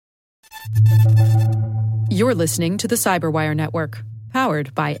You're listening to the Cyberwire Network,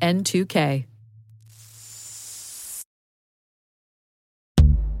 powered by N2K.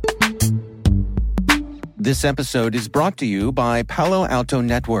 This episode is brought to you by Palo Alto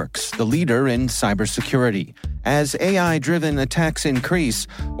Networks, the leader in cybersecurity. As AI-driven attacks increase,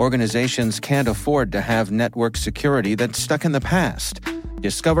 organizations can't afford to have network security that's stuck in the past.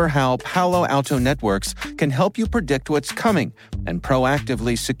 Discover how Palo Alto Networks can help you predict what's coming and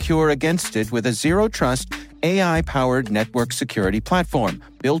proactively secure against it with a zero-trust, AI-powered network security platform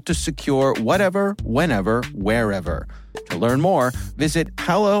built to secure whatever, whenever, wherever. To learn more, visit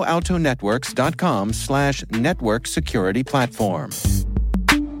paloaltonetworks.com/network security platform.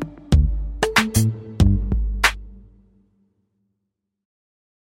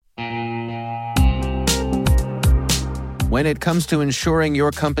 When it comes to ensuring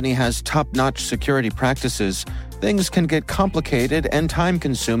your company has top-notch security practices, things can get complicated and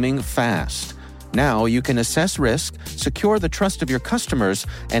time-consuming fast. Now you can assess risk, secure the trust of your customers,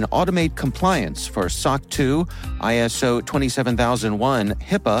 and automate compliance for SOC 2, ISO 27001,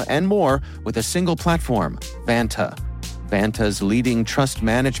 HIPAA, and more with a single platform, Vanta. Vanta's leading trust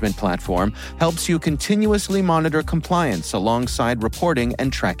management platform helps you continuously monitor compliance alongside reporting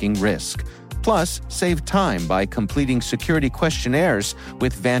and tracking risk. Plus, save time by completing security questionnaires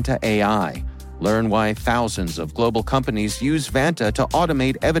with Vanta AI. Learn why thousands of global companies use Vanta to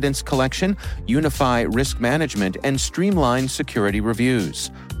automate evidence collection, unify risk management, and streamline security reviews.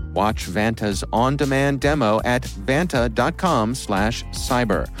 Watch Vanta's on-demand demo at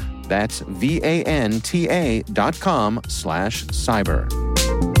vanta.com/cyber. That's VANTA.com/cyber.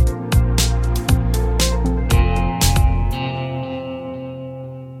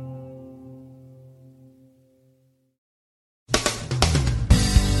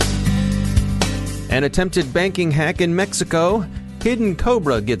 An attempted banking hack in Mexico. Hidden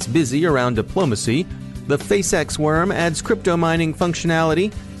Cobra gets busy around diplomacy. The FacexWorm adds crypto mining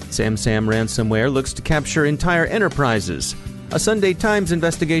functionality. SamSam ransomware looks to capture entire enterprises. A Sunday Times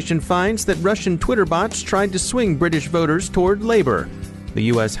investigation finds that Russian Twitter bots tried to swing British voters toward Labour. The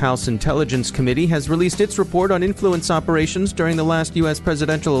U.S. House Intelligence Committee has released its report on influence operations during the last U.S.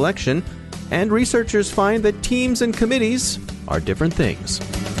 presidential election, and researchers find that teams and committees are different things.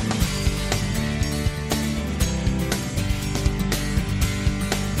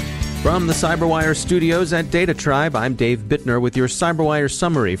 From the Cyberwire studios at Data Tribe, I'm Dave Bittner with your Cyberwire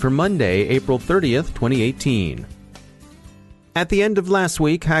summary for Monday, April 30th, 2018. At the end of last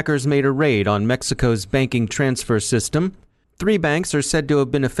week, hackers made a raid on Mexico's banking transfer system. 3 banks are said to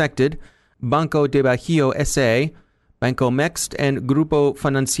have been affected: Banco de Bajío S.A., Banco Mext, and Grupo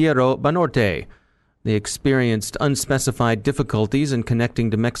Financiero Banorte. They experienced unspecified difficulties in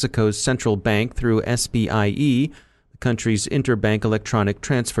connecting to Mexico's central bank through SBIE, country's interbank electronic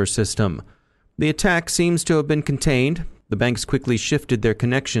transfer system. The attack seems to have been contained. The banks quickly shifted their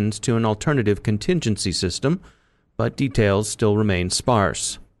connections to an alternative contingency system, but details still remain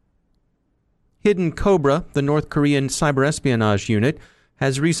sparse. Hidden Cobra, the North Korean cyber espionage unit,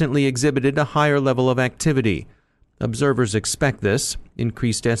 has recently exhibited a higher level of activity. Observers expect this.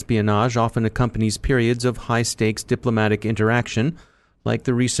 Increased espionage often accompanies periods of high-stakes diplomatic interaction, like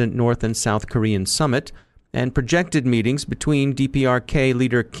the recent North and South Korean summit, and projected meetings between DPRK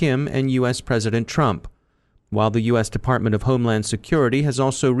leader Kim and U.S. President Trump. While the U.S. Department of Homeland Security has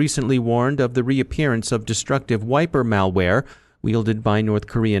also recently warned of the reappearance of destructive wiper malware wielded by North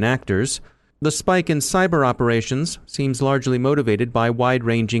Korean actors, the spike in cyber operations seems largely motivated by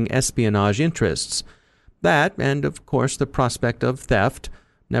wide-ranging espionage interests. That, and of course the prospect of theft,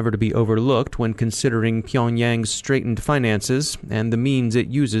 never to be overlooked when considering Pyongyang's straitened finances and the means it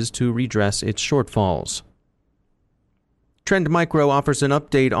uses to redress its shortfalls. Trend Micro offers an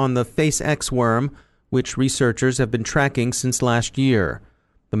update on the FacexWorm, which researchers have been tracking since last year.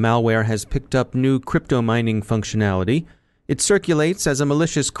 The malware has picked up new crypto mining functionality. It circulates as a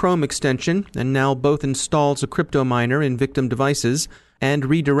malicious Chrome extension and now both installs a crypto miner in victim devices and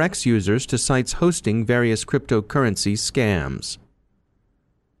redirects users to sites hosting various cryptocurrency scams.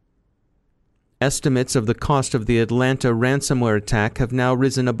 Estimates of the cost of the Atlanta ransomware attack have now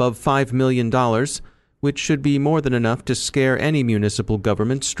risen above $5 million, which should be more than enough to scare any municipal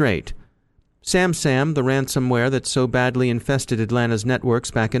government straight. SamSam, the ransomware that so badly infested Atlanta's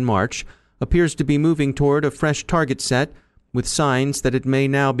networks back in March, appears to be moving toward a fresh target set, with signs that it may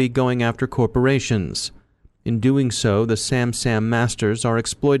now be going after corporations. In doing so, the SamSam masters are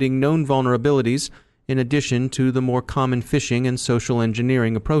exploiting known vulnerabilities in addition to the more common phishing and social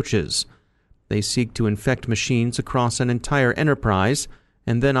engineering approaches. They seek to infect machines across an entire enterprise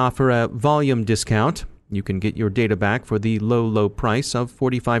and then offer a volume discount, You can get your data back for the low, low price of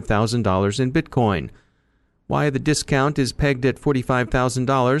 $45,000 in Bitcoin. Why the discount is pegged at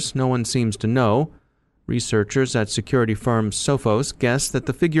 $45,000, no one seems to know. Researchers at security firm Sophos guess that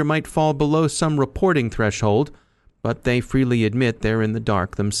the figure might fall below some reporting threshold, but they freely admit they're in the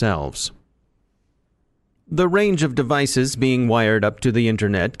dark themselves. The range of devices being wired up to the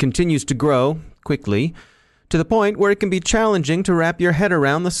internet continues to grow quickly, to the point where it can be challenging to wrap your head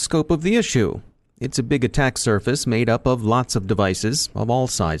around the scope of the issue. It's a big attack surface made up of lots of devices of all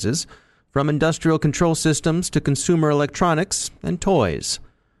sizes, from industrial control systems to consumer electronics and toys.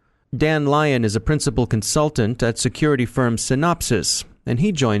 Dan Lyon is a principal consultant at security firm Synopsys, and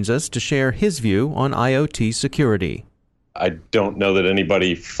he joins us to share his view on IoT security. I don't know that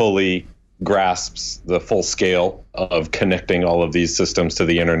anybody fully grasps the full scale of connecting all of these systems to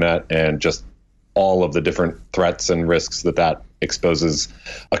the internet and just all of the different threats and risks that exposes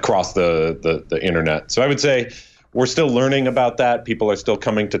across the internet. So I would say we're still learning about that. People are still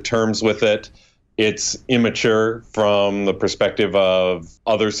coming to terms with it. It's immature from the perspective of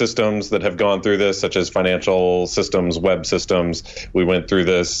other systems that have gone through this, such as financial systems, web systems. We went through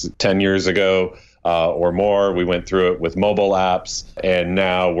this 10 years ago or more. We went through it with mobile apps, and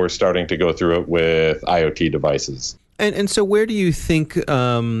now we're starting to go through it with IoT devices. And so where do you think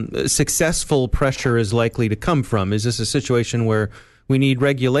successful pressure is likely to come from? Is this a situation where we need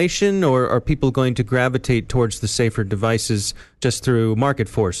regulation, or are people going to gravitate towards the safer devices just through market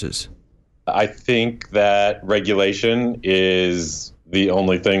forces? I think that regulation is the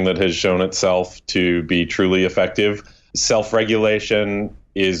only thing that has shown itself to be truly effective. Self-regulation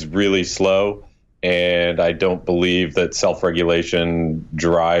is really slow, and I don't believe that self-regulation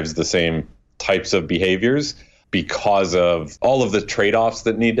drives the same types of behaviors because of all of the trade-offs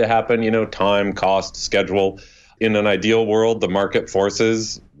that need to happen, time, cost, schedule. In an ideal world, the market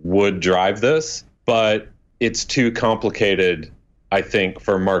forces would drive this, but it's too complicated, I think,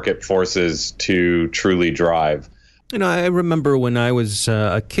 for market forces to truly drive. I remember when I was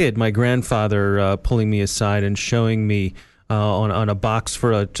a kid, my grandfather pulling me aside and showing me on a box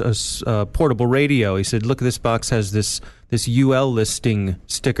for a portable radio. He said, look, this box has this UL listing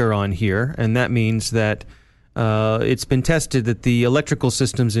sticker on here, and that means that it's been tested that the electrical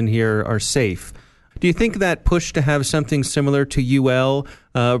systems in here are safe. Do you think that push to have something similar to UL,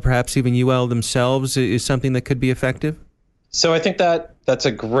 perhaps even UL themselves, is something that could be effective? So I think that's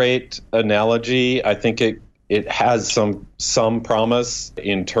a great analogy. I think it has some promise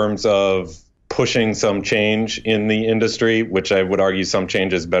in terms of pushing some change in the industry, which I would argue some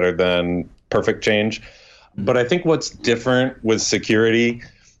change is better than perfect change. But I think what's different with security,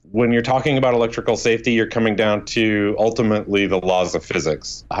 when you're talking about electrical safety, you're coming down to ultimately the laws of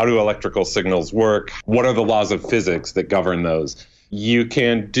physics. How do electrical signals work? What are the laws of physics that govern those? You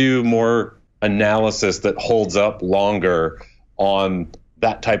can do more analysis that holds up longer on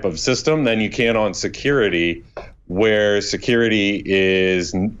that type of system than you can on security, where security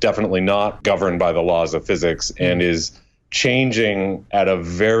is definitely not governed by the laws of physics and is changing at a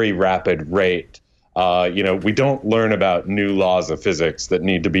very rapid rate. We don't learn about new laws of physics that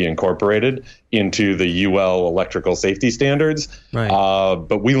need to be incorporated into the UL electrical safety standards. Right.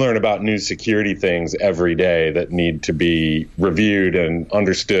 But we learn about new security things every day that need to be reviewed and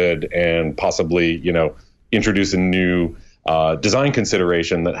understood and possibly, introduce a new design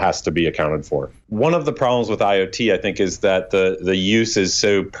consideration that has to be accounted for. One of the problems with IoT, I think, is that the use is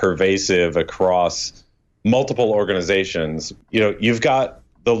so pervasive across multiple organizations. You've got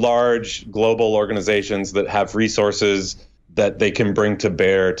the large global organizations that have resources that they can bring to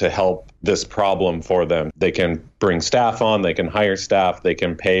bear to help this problem for them. They can bring staff on, they can hire staff, they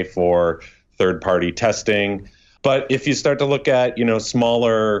can pay for third-party testing. But if you start to look at,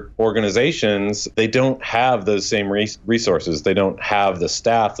 smaller organizations, they don't have those same resources. They don't have the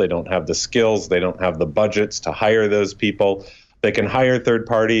staff, they don't have the skills, they don't have the budgets to hire those people. They can hire third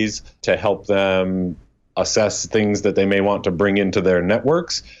parties to help them assess things that they may want to bring into their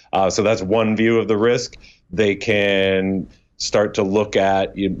networks. So that's one view of the risk. They can start to look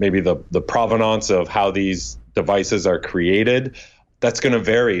at maybe the provenance of how these devices are created. That's going to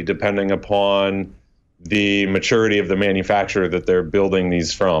vary depending upon the maturity of the manufacturer that they're building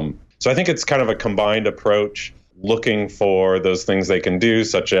these from. So I think it's kind of a combined approach, looking for those things they can do,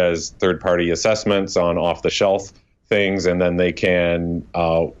 such as third-party assessments on off-the-shelf things, and then they can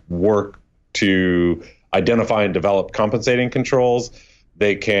work to identify and develop compensating controls.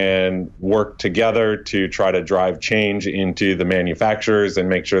 They can work together to try to drive change into the manufacturers and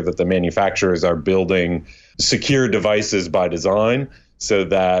make sure that the manufacturers are building secure devices by design so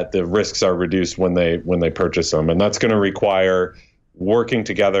that the risks are reduced when they purchase them. And that's going to require working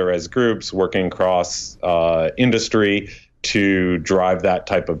together as groups, working across industry to drive that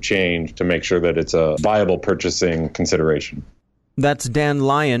type of change to make sure that it's a viable purchasing consideration. That's Dan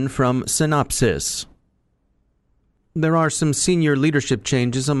Lyon from Synopsys. There are some senior leadership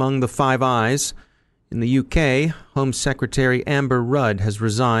changes among the Five Eyes. In the UK, Home Secretary Amber Rudd has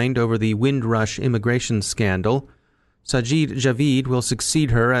resigned over the Windrush immigration scandal. Sajid Javid will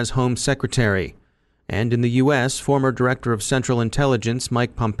succeed her as Home Secretary. And in the U.S., former Director of Central Intelligence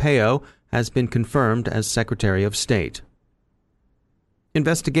Mike Pompeo has been confirmed as Secretary of State.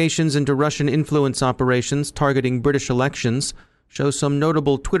 Investigations into Russian influence operations targeting British elections show some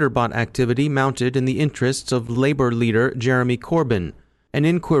notable Twitter bot activity mounted in the interests of Labour leader Jeremy Corbyn. An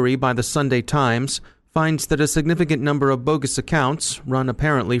inquiry by the Sunday Times finds that a significant number of bogus accounts, run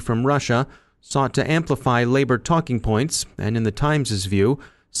apparently from Russia, sought to amplify Labour talking points and, in the Times' view,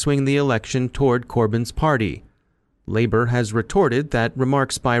 swing the election toward Corbyn's party. Labour has retorted that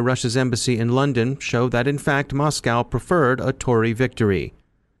remarks by Russia's embassy in London show that, in fact, Moscow preferred a Tory victory.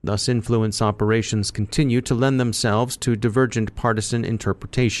 Thus, influence operations continue to lend themselves to divergent partisan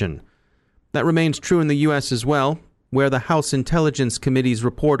interpretation. That remains true in the U.S. as well, where the House Intelligence Committee's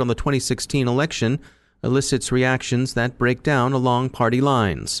report on the 2016 election elicits reactions that break down along party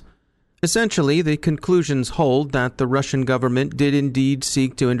lines. Essentially, the conclusions hold that the Russian government did indeed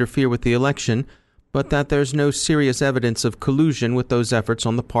seek to interfere with the election, but that there's no serious evidence of collusion with those efforts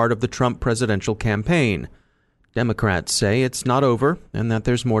on the part of the Trump presidential campaign. Democrats say it's not over and that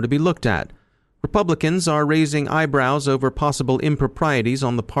there's more to be looked at. Republicans are raising eyebrows over possible improprieties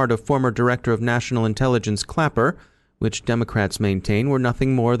on the part of former Director of National Intelligence Clapper, which Democrats maintain were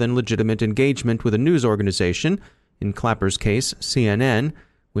nothing more than legitimate engagement with a news organization, in Clapper's case, CNN,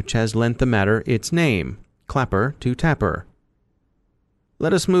 which has lent the matter its name, Clapper to Tapper.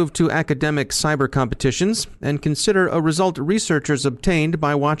 Let us move to academic cyber competitions and consider a result researchers obtained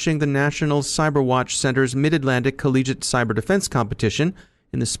by watching the National Cyberwatch Center's Mid-Atlantic Collegiate Cyber Defense Competition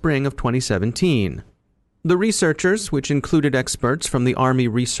in the spring of 2017. The researchers, which included experts from the Army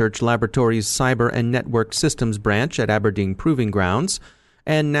Research Laboratory's Cyber and Networked Systems branch at Aberdeen Proving Grounds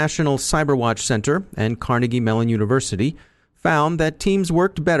and National Cyberwatch Center and Carnegie Mellon University, found that teams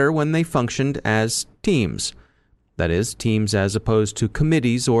worked better when they functioned as teams. That is, teams as opposed to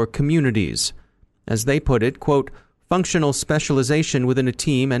committees or communities. As they put it, quote, functional specialization within a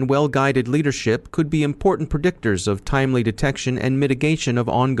team and well-guided leadership could be important predictors of timely detection and mitigation of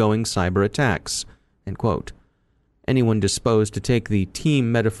ongoing cyber attacks. End quote. Anyone disposed to take the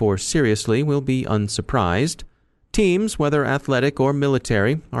team metaphor seriously will be unsurprised. Teams, whether athletic or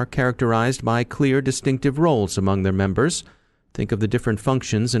military, are characterized by clear, distinctive roles among their members. Think of the different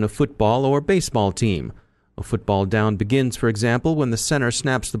functions in a football or baseball team. A football down begins, for example, when the center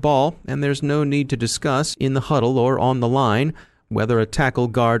snaps the ball, and there's no need to discuss in the huddle or on the line whether a tackle,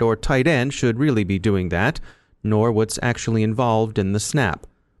 guard, or tight end should really be doing that, nor what's actually involved in the snap.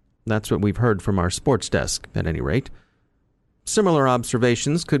 That's what we've heard from our sports desk, at any rate. Similar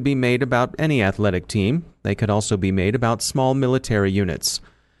observations could be made about any athletic team. They could also be made about small military units.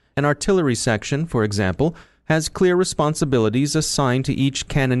 An artillery section, for example, has clear responsibilities assigned to each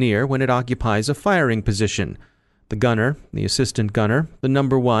cannoneer when it occupies a firing position. The gunner, the assistant gunner, the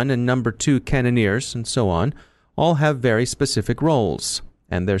number 1 and number 2 cannoneers, and so on, all have very specific roles,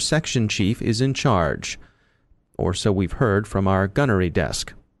 and their section chief is in charge. Or so we've heard from our gunnery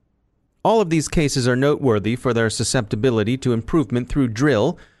desk. All of these cases are noteworthy for their susceptibility to improvement through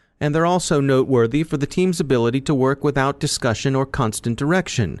drill, and they're also noteworthy for the team's ability to work without discussion or constant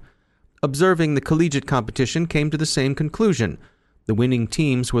direction. Observing the collegiate competition came to the same conclusion. The winning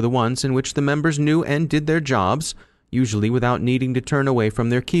teams were the ones in which the members knew and did their jobs, usually without needing to turn away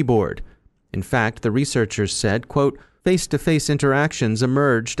from their keyboard. In fact, the researchers said, quote, face-to-face interactions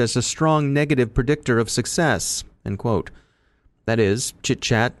emerged as a strong negative predictor of success, end quote. That is,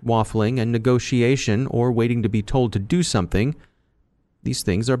 chit-chat, waffling, and negotiation, or waiting to be told to do something. These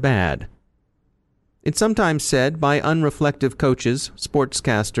things are bad. It's sometimes said by unreflective coaches,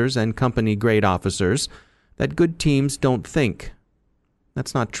 sportscasters, and company-grade officers that good teams don't think.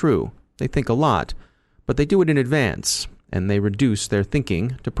 That's not true. They think a lot, but they do it in advance, and they reduce their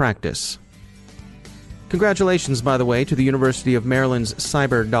thinking to practice. Congratulations, by the way, to the University of Maryland's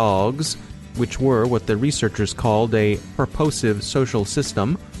Cyber Dogs, which were what the researchers called a purposive social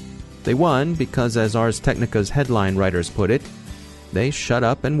system. They won because, as Ars Technica's headline writers put it, they shut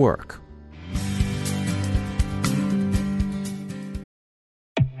up and work.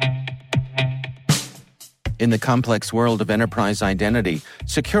 In the complex world of enterprise identity,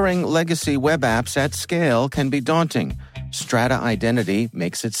 securing legacy web apps at scale can be daunting. Strata Identity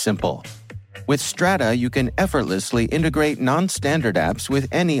makes it simple. With Strata, you can effortlessly integrate non-standard apps with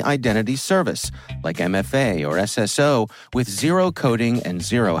any identity service, like MFA or SSO, with zero coding and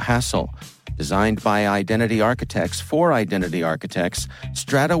zero hassle. Designed by identity architects for identity architects,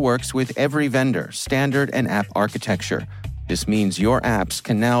 Strata works with every vendor, standard, and app architecture. This means your apps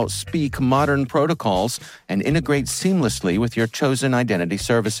can now speak modern protocols and integrate seamlessly with your chosen identity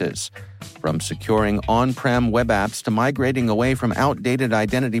services. From securing on-prem web apps to migrating away from outdated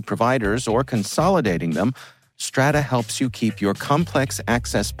identity providers or consolidating them, Strata helps you keep your complex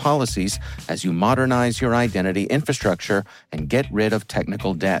access policies as you modernize your identity infrastructure and get rid of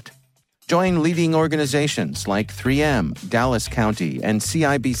technical debt. Join leading organizations like 3M, Dallas County, and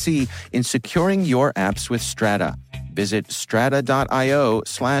CIBC in securing your apps with Strata. Visit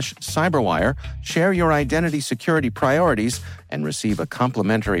strata.io/cyberwire, share your identity security priorities, and receive a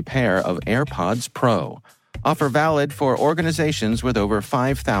complimentary pair of AirPods Pro. Offer valid for organizations with over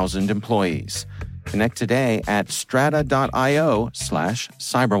 5,000 employees. Connect today at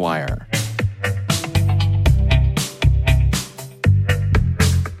strata.io/cyberwire.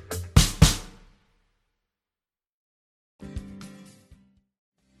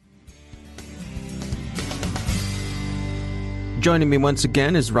 Joining me once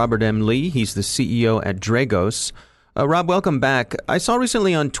again is Robert M. Lee. He's the CEO at Dragos. Rob, welcome back. I saw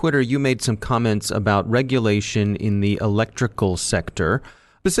recently on Twitter you made some comments about regulation in the electrical sector,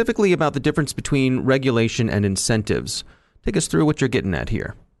 specifically about the difference between regulation and incentives. Take us through what you're getting at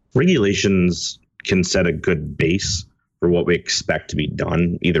here. Regulations can set a good base for what we expect to be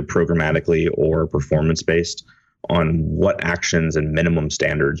done, either programmatically or performance-based, on what actions and minimum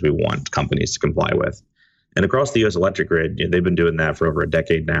standards we want companies to comply with. And across the U.S. electric grid, they've been doing that for over a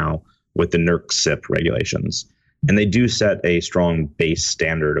decade now with the NERC-CIP regulations. And they do set a strong base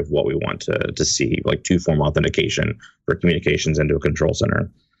standard of what we want to see, like two-form authentication for communications into a control center.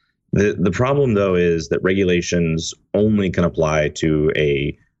 The problem, though, is that regulations only can apply to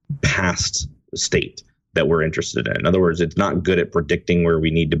a past state that we're interested in. In other words, it's not good at predicting where we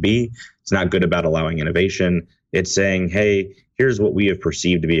need to be. It's not good about allowing innovation. It's saying, hey, here's what we have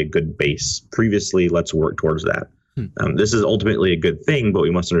perceived to be a good base. Previously, let's work towards that. This is ultimately a good thing, but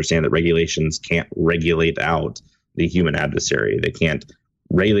we must understand that regulations can't regulate out the human adversary.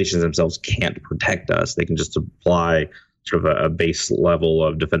 Regulations themselves can't protect us. They can just apply sort of a base level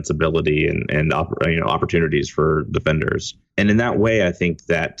of defensibility and opportunities for defenders. And in that way, I think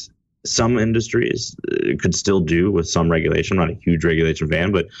that some industries could still do with some regulation. I'm not a huge regulation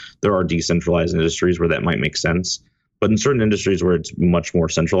fan, but there are decentralized industries where that might make sense. But in certain industries where it's much more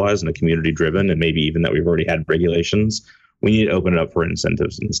centralized and community driven, and maybe even that we've already had regulations, we need to open it up for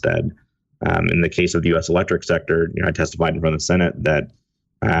incentives instead. In the case of the U.S. electric sector, I testified in front of the Senate that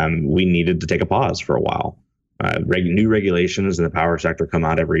we needed to take a pause for a while. New regulations in the power sector come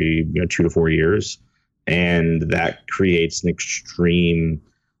out every 2 to 4 years, and that creates an extreme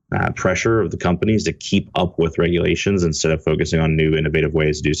pressure of the companies to keep up with regulations instead of focusing on new innovative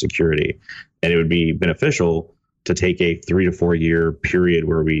ways to do security. And it would be beneficial to take a 3 to 4 year period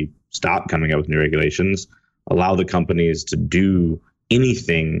where we stop coming up with new regulations, allow the companies to do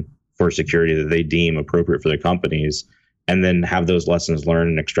anything for security that they deem appropriate for their companies, and then have those lessons learned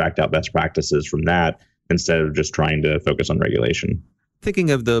and extract out best practices from that instead of just trying to focus on regulation.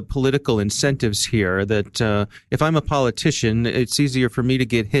 Thinking of the political incentives here, that if I'm a politician, it's easier for me to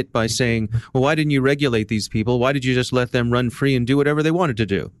get hit by saying, well, why didn't you regulate these people? Why did you just let them run free and do whatever they wanted to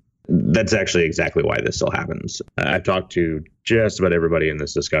do? That's actually exactly why this still happens. I've talked to just about everybody in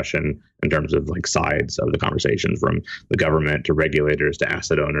this discussion in terms of like sides of the conversation, from the government to regulators to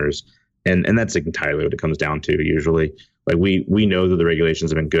asset owners. And that's entirely what it comes down to usually. Like we know that the regulations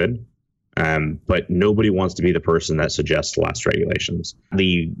have been good, but nobody wants to be the person that suggests less regulations.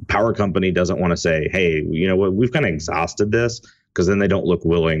 The power company doesn't want to say, hey, you know what, we've kind of exhausted this, because then they don't look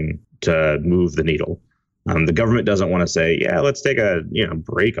willing to move the needle. The government doesn't want to say, yeah, let's take a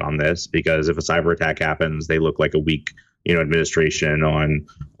break on this, because if a cyber attack happens, they look like a weak administration on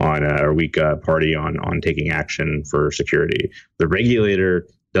a weak party on taking action for security. The regulator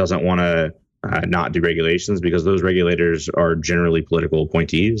doesn't want to not do regulations, because those regulators are generally political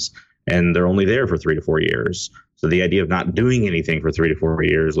appointees, and they're only there for 3 to 4 years. So the idea of not doing anything for 3 to 4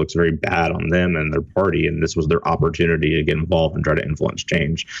 years looks very bad on them and their party, and this was their opportunity to get involved and try to influence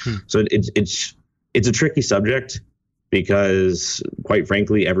change. So it's a tricky subject, because, quite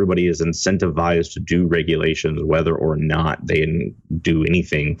frankly, everybody is incentivized to do regulations whether or not they do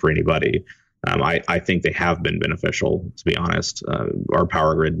anything for anybody. I think they have been beneficial, to be honest. Our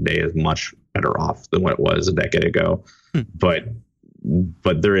power grid today is much better off than what it was a decade ago. But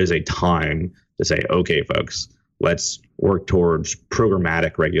there is a time to say, okay, folks, let's work towards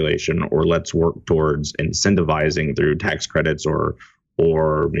programmatic regulation, or let's work towards incentivizing through tax credits or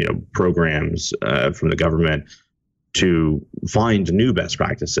programs from the government to find new best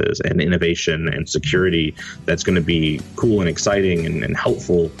practices and innovation and security that's going to be cool and exciting and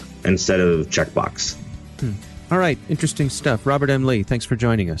helpful instead of checkbox. All right, interesting stuff. Robert M. Lee, thanks for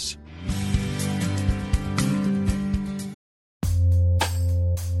joining us.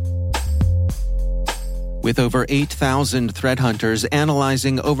 With over 8,000 threat hunters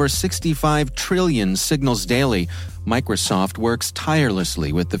analyzing over 65 trillion signals daily, Microsoft works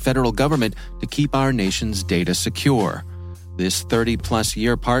tirelessly with the federal government to keep our nation's data secure. This 30-plus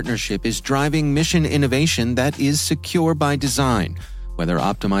year partnership is driving mission innovation that is secure by design. Whether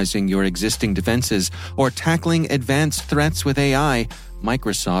optimizing your existing defenses or tackling advanced threats with AI,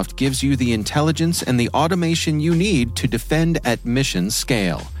 Microsoft gives you the intelligence and the automation you need to defend at mission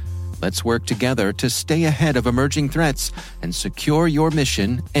scale. Let's work together to stay ahead of emerging threats and secure your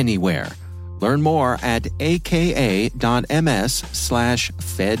mission anywhere. Learn more at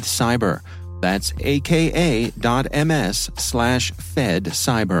aka.ms/fedcyber. That's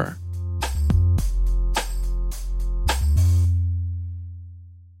aka.ms/fedcyber.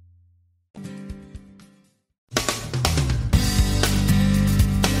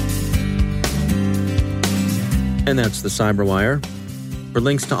 And that's the Cyberwire. For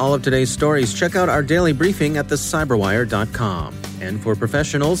links to all of today's stories, check out our daily briefing at thecyberwire.com. And for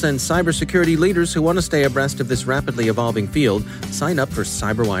professionals and cybersecurity leaders who want to stay abreast of this rapidly evolving field, sign up for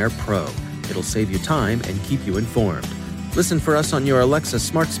Cyberwire Pro. It'll save you time and keep you informed. Listen for us on your Alexa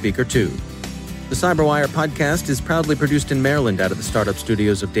smart speaker, too. The Cyberwire podcast is proudly produced in Maryland out of the startup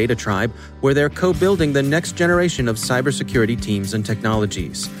studios of Data Tribe, where they're co-building the next generation of cybersecurity teams and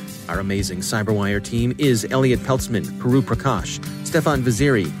technologies. Our amazing Cyberwire team is Elliot Peltzman, Puru Prakash, Stefan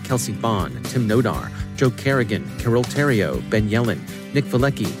Vaziri, Kelsey Bond, Tim Nodar, Joe Kerrigan, Carol Terrio, Ben Yellen, Nick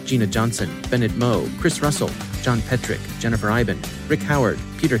Valecki, Gina Johnson, Bennett Moe, Chris Russell, John Petrick, Jennifer Iben, Rick Howard,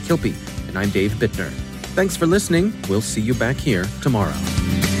 Peter Kilpie, and I'm Dave Bittner. Thanks for listening. We'll see you back here tomorrow.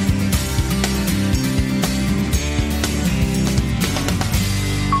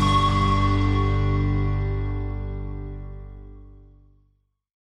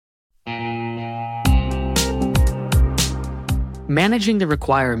 Managing the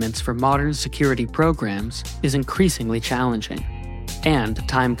requirements for modern security programs is increasingly challenging and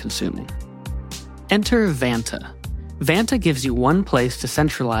time-consuming. Enter Vanta. Vanta gives you one place to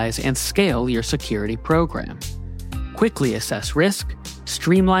centralize and scale your security program. Quickly assess risk,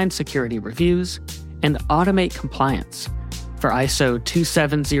 streamline security reviews, and automate compliance for ISO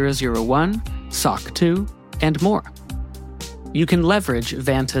 27001, SOC 2, and more. You can leverage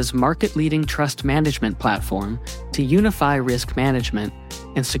Vanta's market-leading trust management platform to unify risk management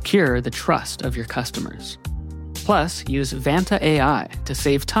and secure the trust of your customers. Plus, use Vanta AI to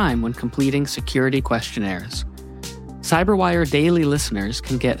save time when completing security questionnaires. Cyberwire Daily listeners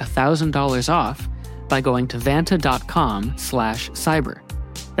can get $1,000 off by going to vanta.com/cyber.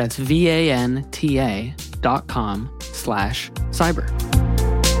 That's VANTA.com/cyber.